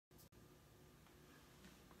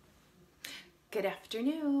Good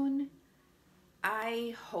afternoon.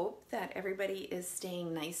 I hope that everybody is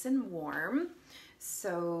staying nice and warm.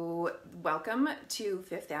 So welcome to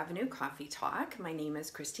Fifth Avenue Coffee Talk. My name is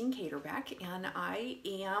Christine Caterbeck and I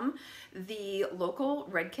am the local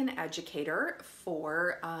REDKEN educator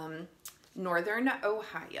for Northern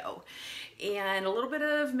Ohio and a little bit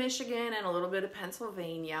of Michigan and a little bit of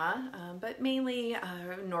Pennsylvania, but mainly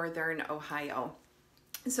Northern Ohio.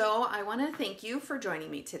 So I want to thank you for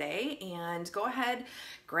joining me today, and go ahead,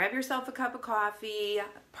 grab yourself a cup of coffee,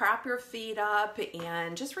 prop your feet up,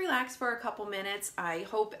 and just relax for a couple minutes. I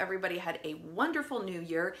hope everybody had a wonderful new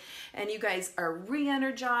year and you guys are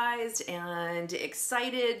re-energized and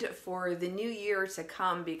excited for the new year to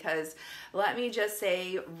come, because let me just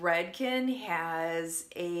say, REDKEN has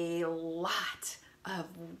a lot of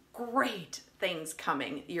great things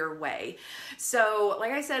coming your way. So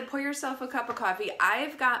like I said, pour yourself a cup of coffee.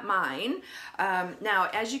 I've got mine. Now,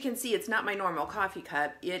 as you can see, it's not my normal coffee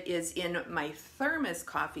cup. It is in my thermos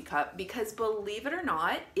coffee cup because, believe it or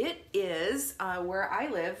not, it is where I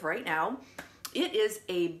live right now. It is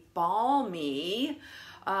a balmy,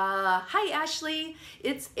 hi Ashley,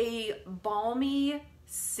 it's a balmy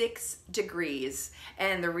 6 degrees.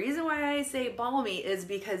 And the reason why I say balmy is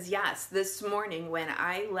because, yes, this morning when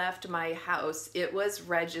I left my house, it was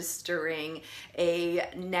registering a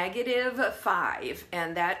 -5,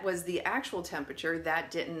 and that was the actual temperature.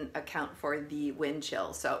 That didn't account for the wind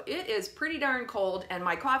chill. So it is pretty darn cold, and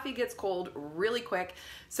my coffee gets cold really quick.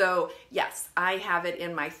 So yes, I have it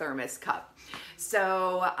in my thermos cup.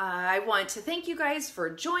 So I want to thank you guys for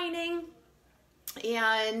joining.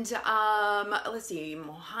 And let's see,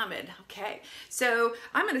 Mohammed. Okay, so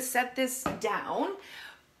I'm going to set this down.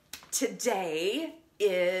 Today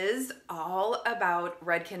is all about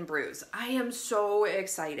REDKEN Brews. I am so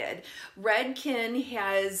excited. REDKEN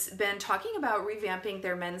has been talking about revamping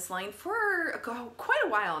their men's line for quite a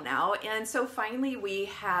while now, and so finally we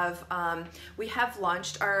have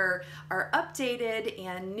launched our updated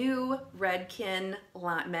and new REDKEN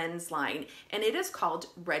men's line, and it is called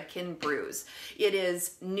REDKEN Brews. It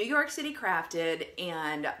is New York City crafted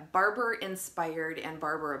and barber inspired and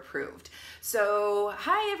barber approved. So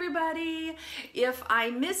hi everybody. If I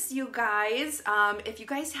miss you guys, if you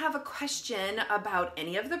guys have a question about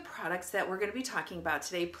any of the products that we're going to be talking about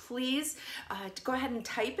today, please go ahead and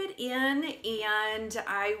type it in, and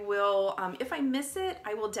I will, if I miss it,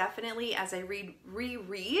 I will definitely, as I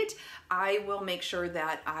reread, I will make sure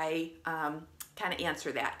that I kind of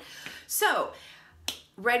answer that. So,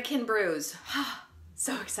 REDKEN Brews,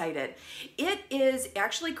 so excited. It is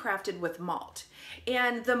actually crafted with malt.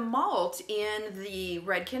 And the malt in the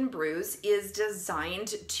REDKEN Brews is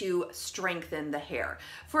designed to strengthen the hair.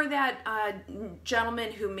 For that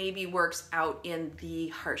gentleman who maybe works out in the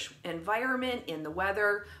harsh environment, in the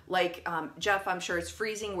weather, like Jeff, I'm sure it's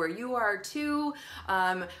freezing where you are too,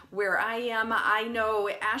 where I am. I know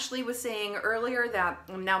Ashley was saying earlier that,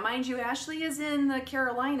 now mind you, Ashley is in the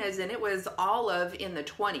Carolinas and it was in the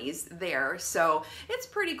 20s there, so it's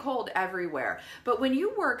pretty cold everywhere. But when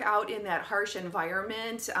you work out in that harsh environment,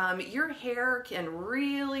 your hair can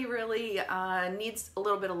really needs a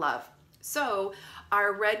little bit of love. So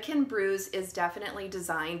our REDKEN Brews is definitely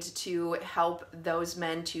designed to help those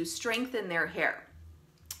men to strengthen their hair.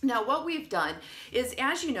 Now what we've done is,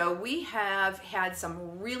 as you know, we have had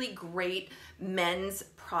some really great men's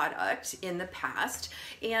product in the past,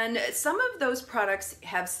 and some of those products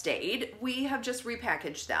have stayed. We have just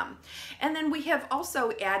repackaged them, and then we have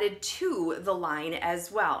also added to the line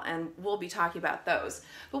as well, and we'll be talking about those.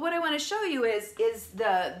 But what I want to show you is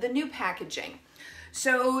the new packaging.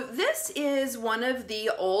 So this is one of the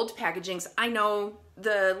old packagings. I know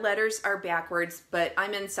the letters are backwards, but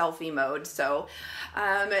I'm in selfie mode. So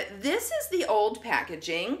this is the old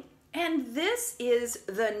packaging, and this is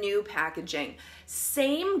the new packaging.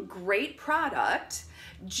 Same great product,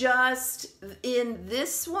 just in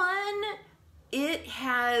this one, it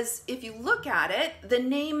has, if you look at it, the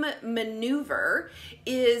name Maneuver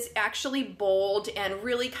is actually bold and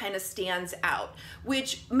really kind of stands out,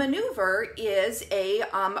 which Maneuver is a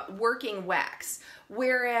working wax.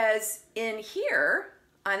 Whereas in here,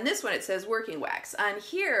 on this one, it says working wax. On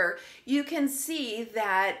here, you can see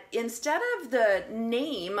that instead of the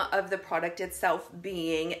name of the product itself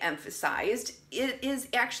being emphasized, it is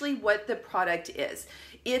actually what the product is.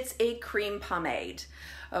 It's a cream pomade.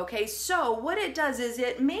 Okay, so what it does is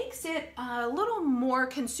it makes it a little more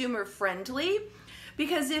consumer friendly,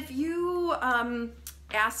 because if you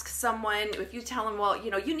ask someone, if you tell them, well,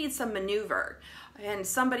 you know, you need some Maneuver, And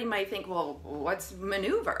somebody might think, well, what's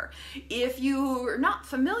maneuver? If you're not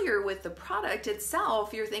familiar with the product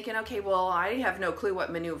itself, you're thinking, okay, well, I have no clue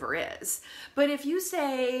what maneuver is. But if you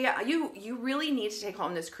say you really need to take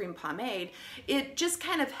home this cream pomade, it just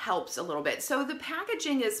kind of helps a little bit. So the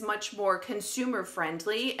packaging is much more consumer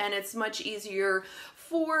friendly, and it's much easier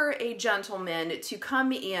for a gentleman to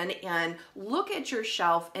come in and look at your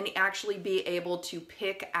shelf and actually be able to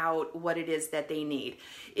pick out what it is that they need.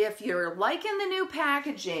 If you're liking the new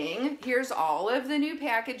packaging, here's all of the new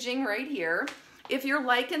packaging right here. If you're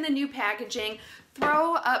liking the new packaging,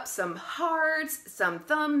 throw up some hearts, some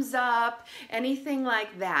thumbs up, anything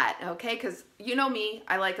like that, okay? Because you know me,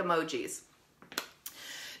 I like emojis.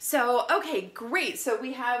 So, okay, great. So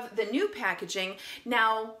we have the new packaging.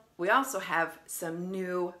 Now, we also have some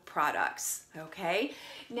new products, okay?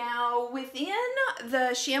 Now, within the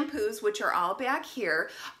shampoos, which are all back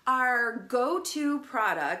here, our go-to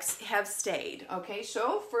products have stayed, okay?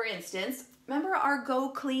 So, for instance, remember our Go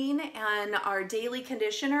Clean and our daily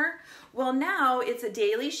conditioner? Well, now it's a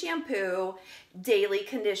daily shampoo, daily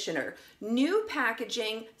conditioner. New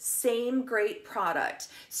packaging, same great product.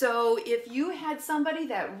 So if you had somebody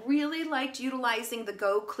that really liked utilizing the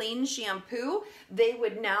Go Clean shampoo, they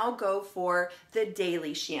would now go for the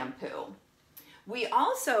daily shampoo. We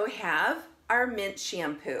also have our mint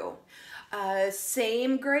shampoo.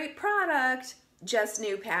 Same great product, just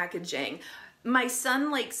new packaging. My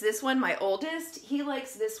son likes this one, my oldest. He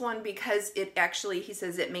likes this one because it actually, he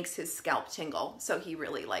says it makes his scalp tingle. So he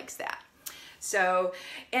really likes that. So,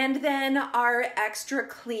 and then our extra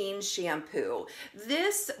clean shampoo.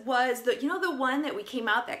 This was the, you know, the one that we came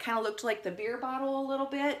out that kind of looked like the beer bottle a little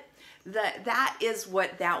bit? That is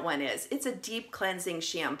what that one is. It's a deep cleansing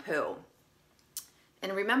shampoo.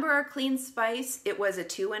 And remember our Clean Spice? It was a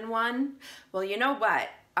 2-in-1. Well, you know what?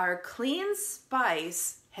 Our Clean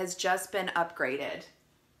Spice has just been upgraded.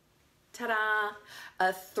 Ta-da!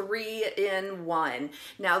 A 3-in-1.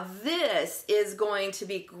 Now this is going to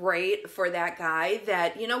be great for that guy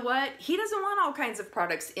that, you know what? He doesn't want all kinds of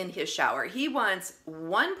products in his shower. He wants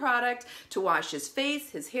one product to wash his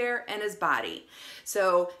face, his hair, and his body.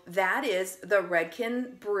 So that is the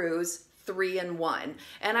Redken Brews 3-in-1.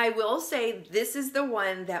 And I will say this is the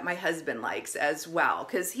one that my husband likes as well,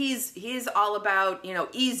 because he's all about, you know,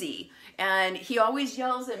 easy. And he always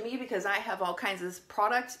yells at me because I have all kinds of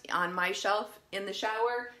products on my shelf in the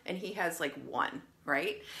shower, and he has like one,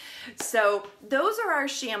 right? So those are our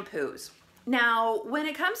shampoos. Now, when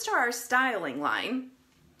it comes to our styling line,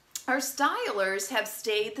 our stylers have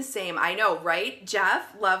stayed the same. I know, right?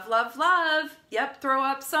 Jeff, love, love, love. Yep, throw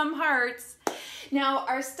up some hearts. Now,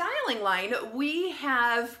 our styling line, we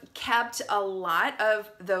have kept a lot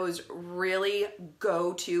of those really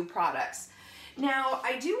go-to products. Now,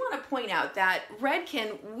 I do want to point out that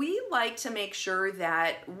Redken, we like to make sure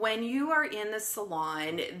that when you are in the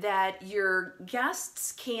salon, that your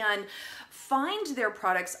guests can find their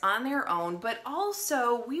products on their own, but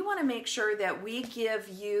also we want to make sure that we give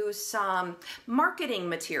you some marketing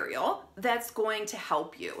material that's going to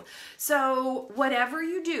help you. So whatever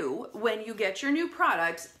you do, when you get your new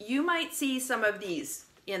products, you might see some of these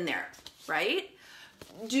in there, right?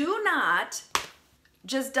 Do not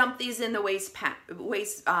just dump these in the waste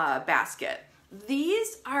basket.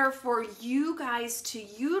 These are for you guys to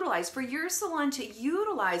utilize, for your salon to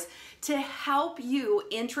utilize to help you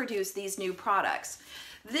introduce these new products.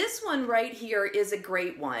 This one right here is a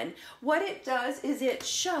great one. What it does is it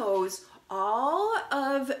shows all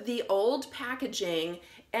of the old packaging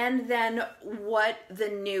and then what the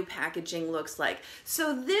new packaging looks like.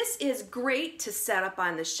 So this is great to set up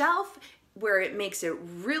on the shelf, where it makes it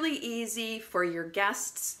really easy for your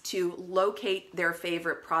guests to locate their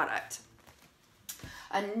favorite product.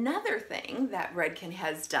 Another thing that Redken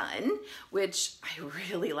has done, which I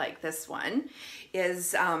really like this one,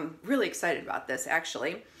 is really excited about this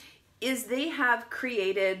actually, is they have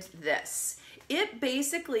created this. It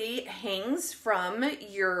basically hangs from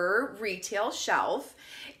your retail shelf,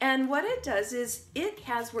 and what it does is it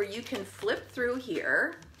has where you can flip through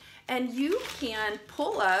here and you can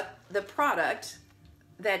pull up the product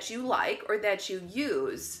that you like or that you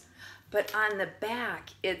use, but on the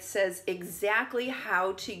back it says exactly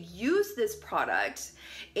how to use this product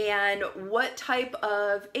and what type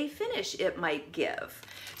of a finish it might give.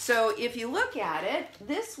 So if you look at it,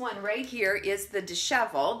 this one right here is the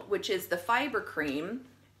disheveled, which is the fiber cream,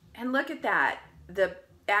 and look at that, the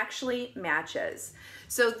actually matches.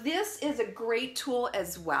 So this is a great tool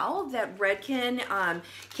as well that Redken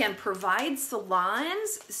can provide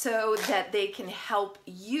salons so that they can help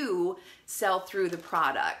you sell through the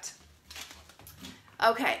product.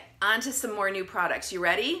 Okay, on to some more new products. You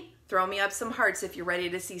ready? Throw me up some hearts if you're ready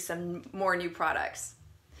to see some more new products.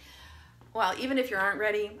 Well, even if you aren't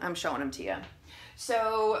ready, I'm showing them to you.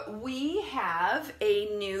 So we have a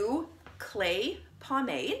new clay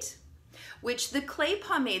pomade, which the clay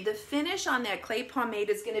pomade, the finish on that clay pomade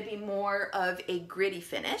is going to be more of a gritty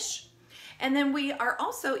finish. And then we are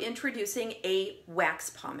also introducing a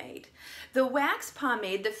wax pomade. The wax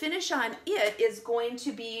pomade, the finish on it is going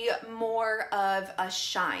to be more of a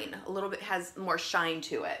shine, a little bit has more shine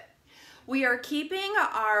to it. We are keeping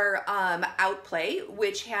our outplay,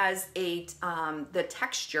 which has the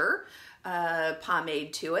texture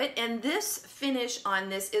pomade to it, and this finish on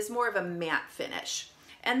this is more of a matte finish.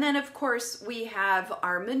 And then of course we have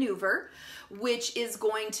our maneuver, which is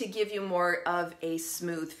going to give you more of a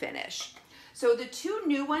smooth finish. So the two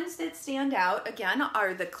new ones that stand out again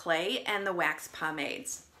are the clay and the wax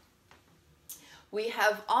pomades. We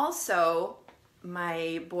have also,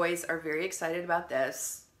 my boys are very excited about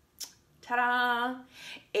this, ta-da,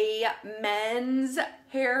 a men's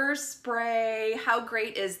hairspray. How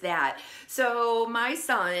great is that? So my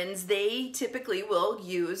sons, they typically will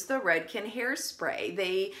use the Redken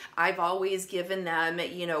hairspray. I've always given them,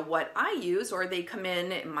 you know, what I use, or they come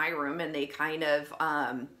in my room and they kind of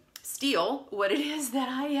steal what it is that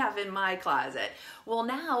I have in my closet. Well,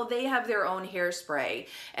 now they have their own hairspray,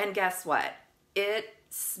 and guess what? It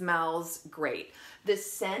smells great. The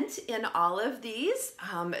scent in all of these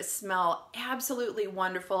smell absolutely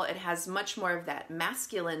wonderful. It has much more of that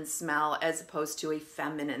masculine smell as opposed to a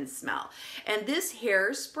feminine smell. And this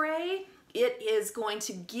hairspray, it is going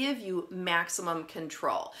to give you maximum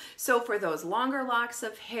control. So for those longer locks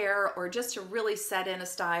of hair or just to really set in a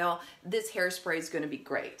style, this hairspray is going to be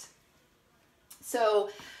great. So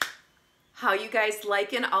how you guys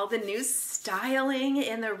liking all the new styling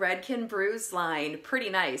in the Redken Brews line? Pretty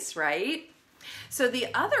nice, right? So the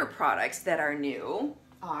other products that are new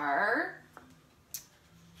are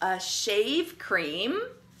a shave cream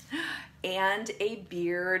and a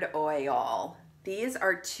beard oil. These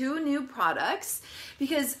are two new products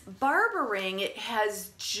because barbering has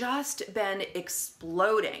just been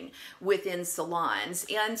exploding within salons.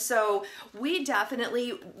 And so we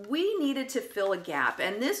needed to fill a gap.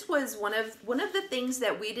 And this was one of the things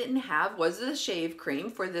that we didn't have was the shave cream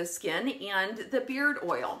for the skin and the beard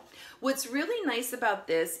oil. What's really nice about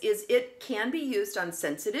this is it can be used on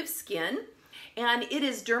sensitive skin, and it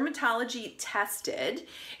is dermatology tested,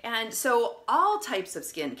 and so all types of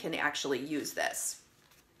skin can actually use this.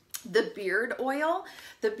 The beard oil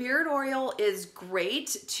is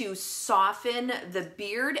great to soften the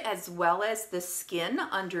beard as well as the skin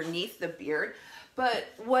underneath the beard. But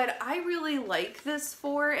what I really like this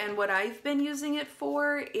for, and what I've been using it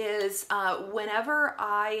for, is whenever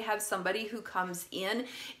I have somebody who comes in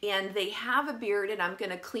and they have a beard and I'm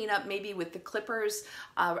going to clean up maybe with the clippers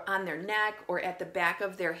on their neck or at the back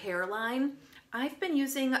of their hairline, I've been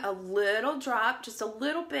using a little drop, just a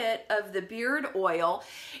little bit of the beard oil.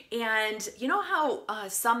 And you know how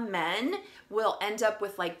some men will end up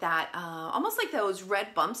with like that, almost like those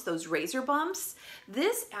red bumps, those razor bumps?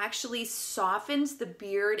 This actually softens the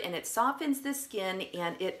beard and it softens the skin,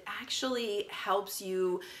 and it actually helps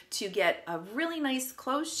you to get a really nice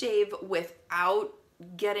close shave without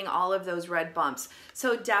getting all of those red bumps.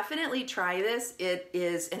 So definitely try this. It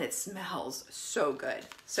and it smells so good,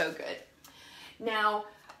 so good. Now,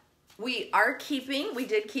 we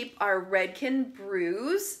did keep our Redken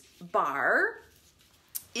Brews bar.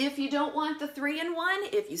 If you don't want the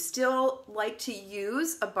 3-in-1, if you still like to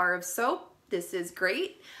use a bar of soap, this is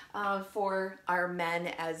great for our men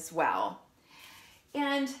as well.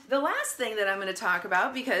 And the last thing that I'm going to talk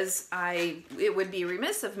about, because it would be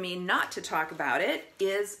remiss of me not to talk about it,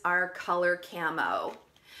 is our color camo.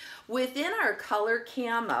 Within our color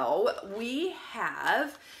camo, we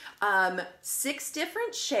have 6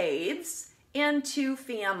 different shades and 2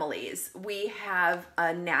 families. We have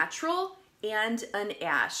a natural and an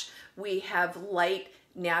ash. We have light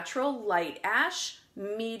natural, light ash,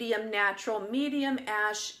 medium natural, medium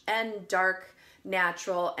ash, and dark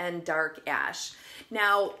natural and dark ash.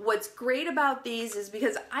 Now, what's great about these is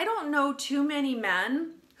because I don't know too many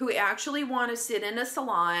men who actually want to sit in a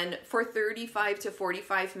salon for 35 to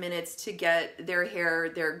 45 minutes to get their hair,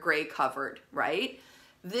 their gray covered, right?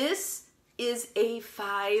 This is a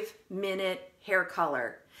 5-minute hair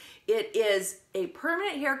color. It is a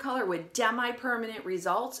permanent hair color with demi-permanent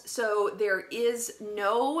results, so there is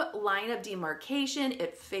no line of demarcation.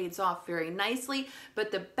 It fades off very nicely,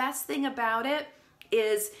 but the best thing about it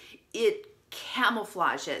is it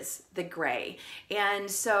camouflages the gray, and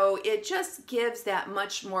so it just gives that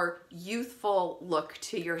much more youthful look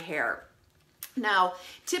to your hair. Now,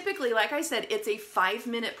 typically, like I said, it's a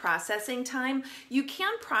 5-minute processing time. You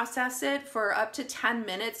can process it for up to 10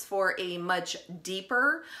 minutes for a much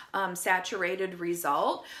deeper saturated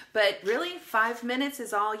result, but really 5 minutes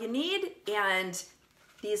is all you need. And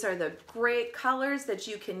these are the great colors that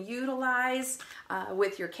you can utilize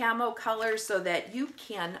with your camo colors so that you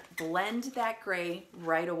can blend that gray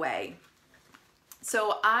right away.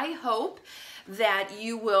 So I hope that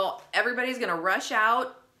everybody's gonna rush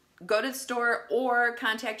out, go to the store or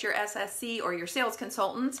contact your SSC or your sales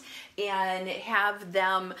consultant and have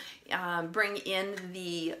them bring in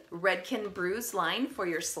the REDKEN Brews line for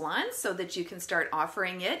your salon so that you can start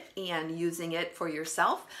offering it and using it for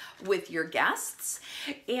yourself with your guests.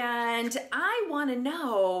 And I want to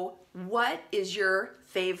know, what is your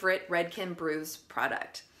favorite REDKEN Brews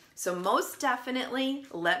product? So most definitely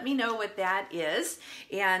let me know what that is,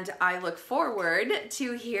 and I look forward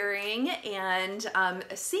to hearing and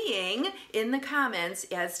seeing in the comments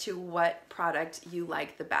as to what product you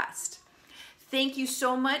like the best. Thank you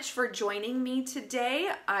so much for joining me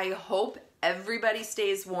today. I hope everybody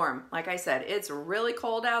stays warm. Like I said, it's really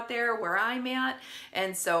cold out there where I'm at,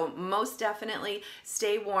 and so most definitely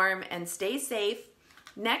stay warm and stay safe.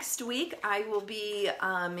 Next week, I will be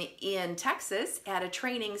in Texas at a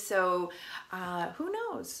training, so who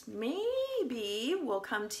knows? Maybe we'll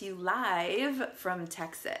come to you live from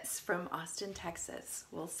Texas, from Austin, Texas.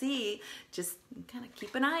 We'll see. Just kind of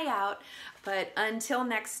keep an eye out. But until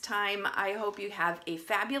next time, I hope you have a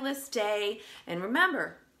fabulous day. And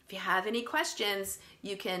remember, if you have any questions,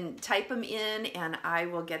 you can type them in and I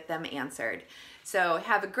will get them answered. So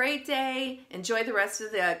have a great day. Enjoy the rest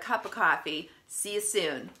of the cup of coffee. See you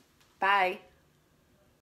soon. Bye.